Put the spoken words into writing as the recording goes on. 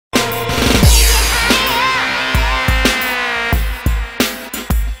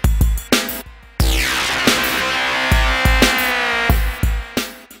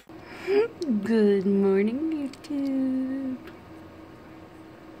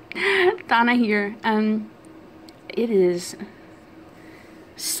Donna here. It is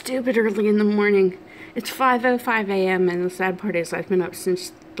stupid early in the morning. It's 5:05 a.m. and the sad part is I've been up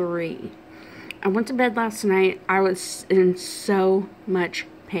since 3. I went to bed last night. I was in so much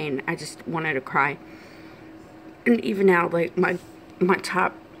pain. I just wanted to cry. And even now, like, my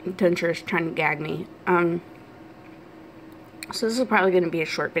top denture is trying to gag me. So this is probably going to be a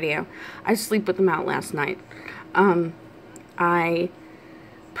short video. I sleep with them out last night. I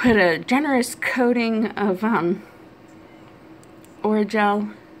put a generous coating of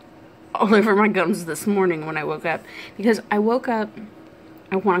Orajel all over my gums this morning when I woke up, because I woke up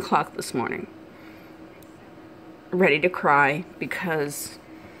at 1 o'clock this morning ready to cry because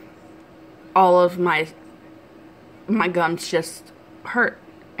all of my gums just hurt,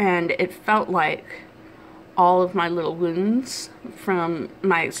 and it felt like all of my little wounds from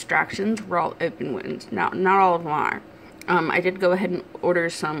my extractions were all open wounds. Not all of them are. I did go ahead and order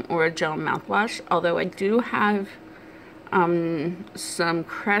some Orajel mouthwash, although I do have some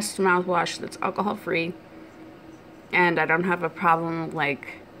Crest mouthwash that's alcohol-free, and I don't have a problem,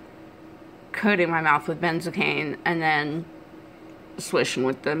 like, coating my mouth with benzocaine and then swishing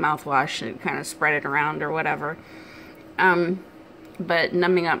with the mouthwash and kind of spread it around or whatever. But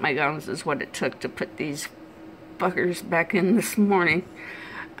numbing up my gums is what it took to put these fuckers back in this morning.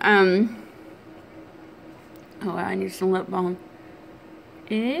 Oh, I need some lip balm.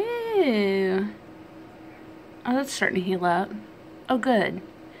 Ew. Oh, that's starting to heal up. Oh, good.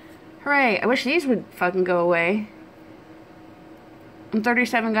 Hooray. I wish these would fucking go away. I'm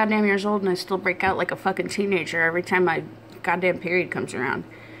 37 goddamn years old and I still break out like a fucking teenager every time my goddamn period comes around.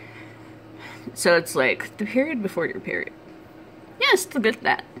 So it's like the period before your period. Yeah, still get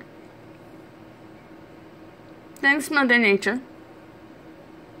that. Thanks, Mother Nature.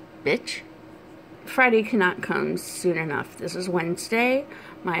 Bitch. Friday cannot come soon enough. This is Wednesday.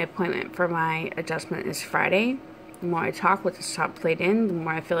 My appointment for my adjustment is Friday. The more I talk with this top plate in, the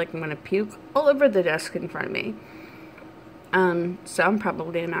more I feel like I'm going to puke all over the desk in front of me. So I'm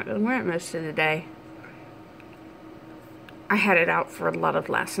probably not going to wear it most of the day. I had it out for a lot of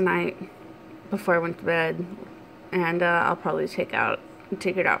last night before I went to bed, and I'll probably take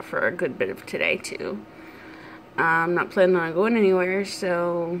it out for a good bit of today too. I'm not planning on going anywhere,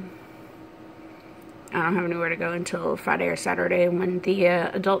 so I don't have anywhere to go until Friday or Saturday when the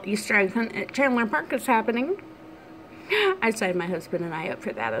adult Easter egg hunt at Chandler Park is happening. I signed my husband and I up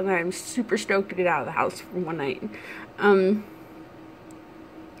for that, and I'm super stoked to get out of the house for one night. I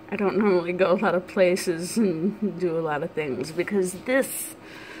don't normally go a lot of places and do a lot of things because this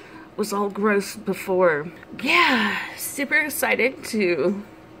was all gross before. Yeah, super excited to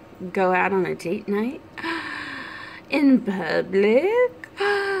go out on a date night in public.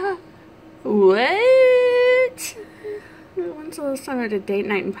 What? When's the last time I had a date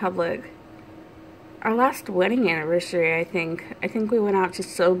night in public? Our last wedding anniversary, I think we went out to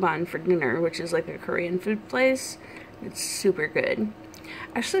Soban for dinner, which is like a Korean food place. It's super good.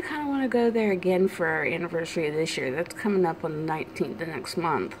 I actually kind of want to go there again for our anniversary this year. That's coming up on the 19th of next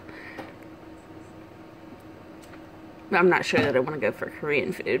month. But I'm not sure that I want to go for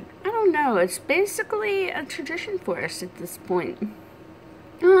Korean food. I don't know. It's basically a tradition for us at this point.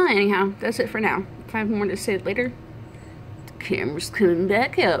 Anyhow, that's it for now. If I have more to say later, the camera's coming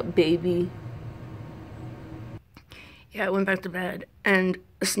back out, baby. Yeah, I went back to bed and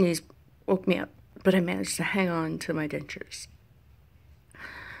a sneeze woke me up, but I managed to hang on to my dentures.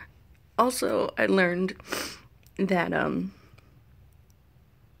 Also, I learned that, I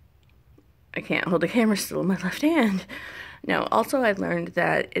can't hold the camera still in my left hand. No, also I learned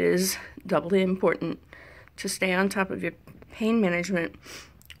that it is doubly important to stay on top of your pain management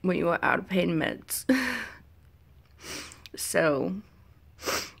when you are out of pain meds. So,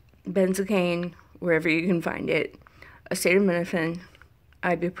 benzocaine, wherever you can find it, acetaminophen,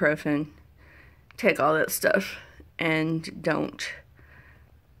 ibuprofen, take all that stuff, and don't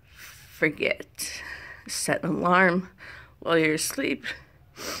forget, set an alarm while you're asleep,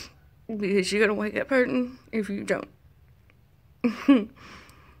 because you're gonna wake up hurting if you don't.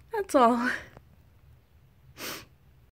 That's all.